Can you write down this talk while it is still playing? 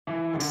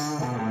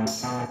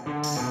Incredible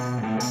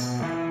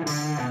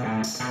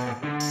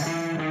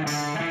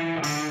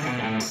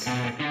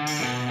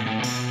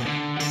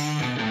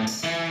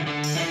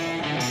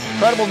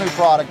new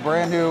product,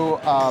 brand new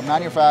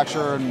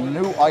manufacturer,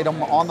 new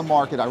item on the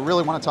market. I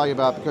really want to tell you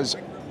about because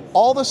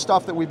all the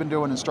stuff that we've been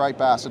doing in striped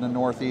bass in the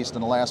Northeast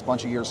in the last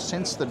bunch of years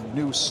since the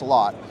new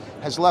slot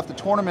has left the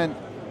tournament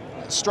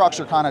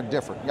structure kind of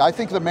different. I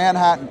think the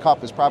Manhattan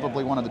Cup is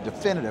probably one of the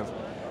definitive,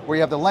 where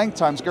you have the length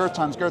times girth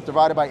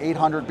divided by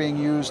 800 being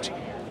used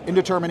in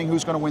determining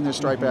who's going to win this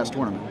striped bass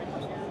tournament.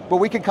 But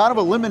we can kind of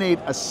eliminate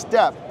a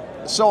step,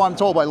 so I'm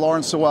told by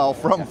Lawrence Sewell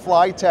from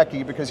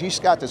Flytechy, because he's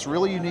got this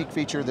really unique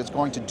feature that's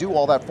going to do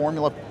all that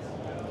formula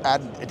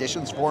add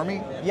additions for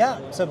me.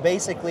 Yeah, so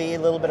basically a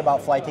little bit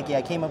about Flytechy.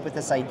 I came up with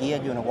this idea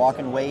doing a walk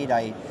and wade.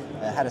 I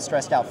had a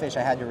stressed out fish.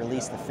 I had to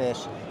release the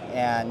fish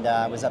and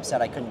was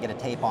upset I couldn't get a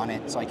tape on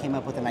it. So I came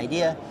up with an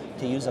idea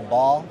to use a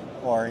ball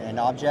or an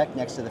object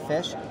next to the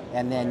fish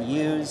and then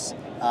use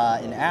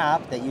an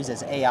app that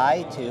uses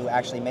AI to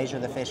actually measure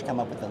the fish, come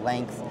up with the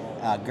length,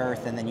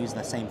 girth, and then use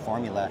the same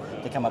formula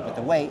to come up with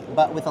the weight,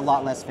 but with a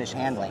lot less fish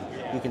handling.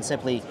 You can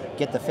simply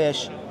get the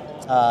fish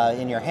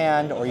in your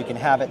hand, or you can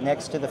have it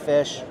next to the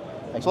fish.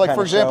 So like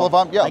for example, if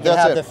I'm, yeah, I can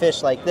have the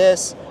fish like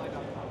this,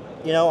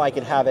 you know, I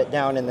could have it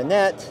down in the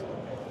net,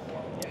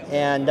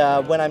 and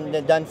when I'm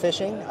done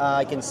fishing,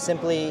 I can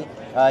simply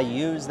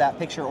use that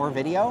picture or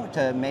video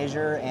to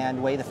measure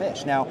and weigh the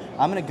fish. Now,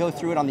 I'm gonna go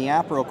through it on the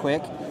app real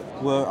quick.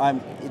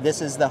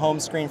 This is the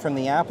home screen from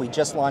the app. We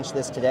just launched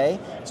this today.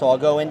 So I'll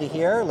go into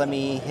here. Let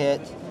me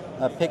hit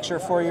a picture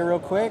for you real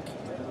quick.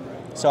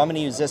 So I'm going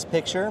to use this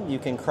picture. You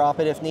can crop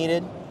it if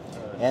needed.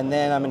 And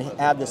then I'm going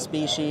to add the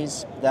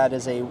species. That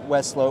is a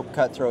West Slope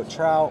cutthroat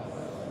trout.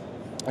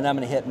 And I'm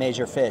going to hit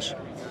measure fish.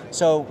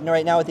 So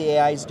right now what the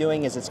AI is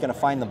doing is it's going to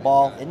find the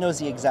ball. It knows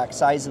the exact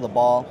size of the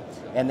ball.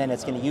 And then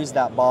it's going to use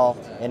that ball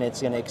and it's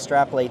going to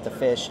extrapolate the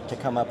fish to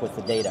come up with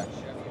the data.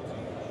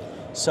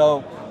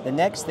 So the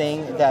next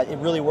thing that it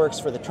really works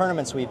for the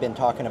tournaments we've been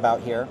talking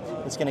about here,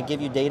 it's going to give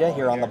you data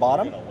here on the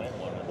bottom,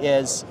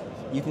 is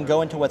you can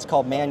go into what's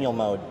called manual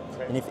mode.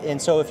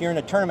 And so if you're in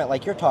a tournament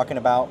like you're talking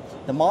about,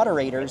 the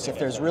moderators, if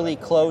there's really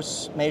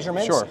close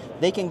measurements, sure,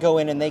 they can go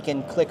in and they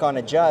can click on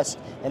adjust,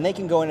 and they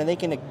can go in and they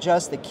can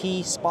adjust the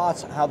key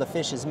spots, how the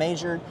fish is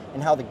measured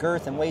and how the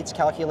girth and weight's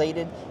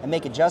calculated, and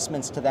make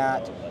adjustments to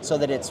that so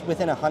that it's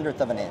within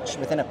 1/100 of an inch,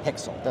 within a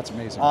pixel. That's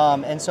amazing.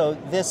 And so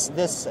this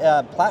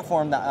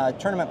platform, the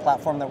tournament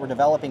platform that we're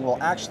developing, will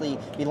actually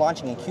be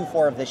launching in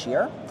Q4 of this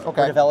year.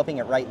 Okay. We're developing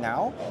it right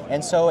now.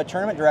 And so a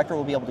tournament director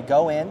will be able to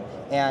go in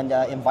and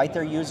invite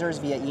their users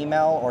via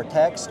email or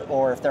text,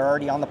 or if they're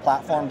already on the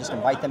platform, just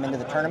invite them into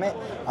the tournament.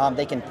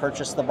 They can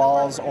purchase the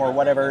balls or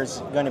whatever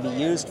is going to be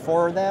used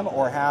for them,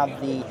 or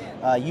have the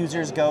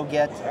users go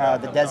get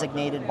the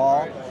designated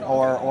ball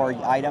or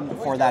item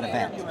for that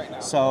event.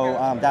 So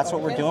that's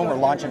what we're doing. We're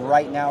launching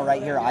right now,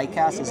 right here at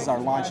ICAST. This is our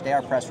launch day.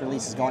 Our press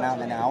release is going out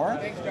in an hour,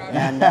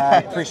 and I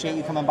appreciate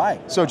you coming by.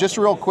 So just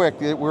real quick,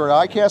 we're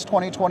at ICAST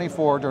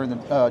 2024 during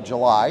the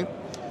July.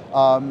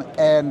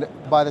 And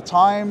by the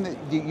time that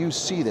you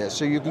see this,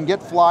 so you can get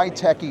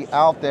Flytechy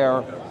out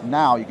there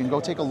now, you can go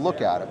take a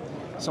look at it.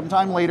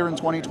 Sometime later in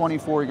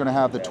 2024, you're going to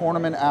have the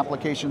tournament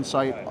application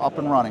site up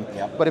and running.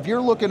 Yep. But if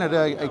you're looking at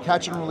a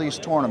catch and release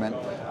tournament,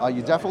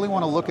 you definitely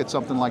want to look at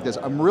something like this.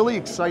 I'm really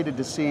excited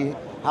to see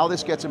how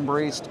this gets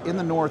embraced in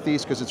the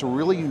Northeast, because it's a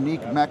really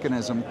unique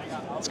mechanism.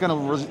 It's going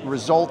to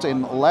result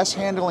in less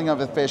handling of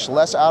the fish,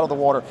 less out of the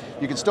water.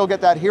 You can still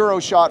get that hero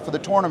shot for the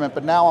tournament,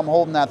 but now I'm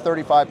holding that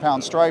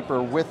 35-pound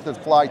striper with the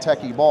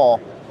Flytechy ball.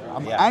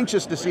 I'm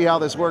anxious to see how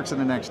this works in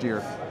the next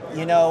year.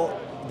 You know,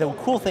 the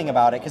cool thing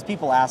about it, because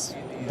people ask,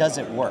 does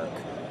it work?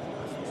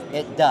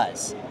 It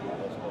does,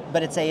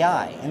 but it's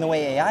AI. And the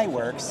way AI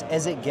works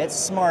is it gets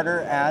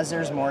smarter as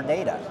there's more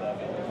data,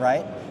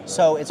 right?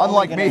 So it's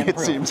unlike only me, it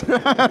seems.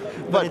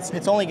 but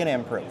it's only going to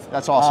improve.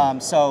 That's awesome.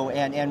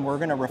 And we're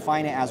going to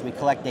refine it as we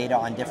collect data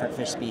on different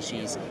fish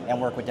species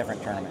and work with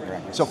different tournament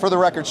directors. So for the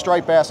record,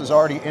 striped bass is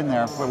already in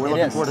there, but we're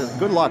looking forward to it.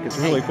 Good luck. It's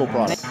a really cool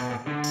product.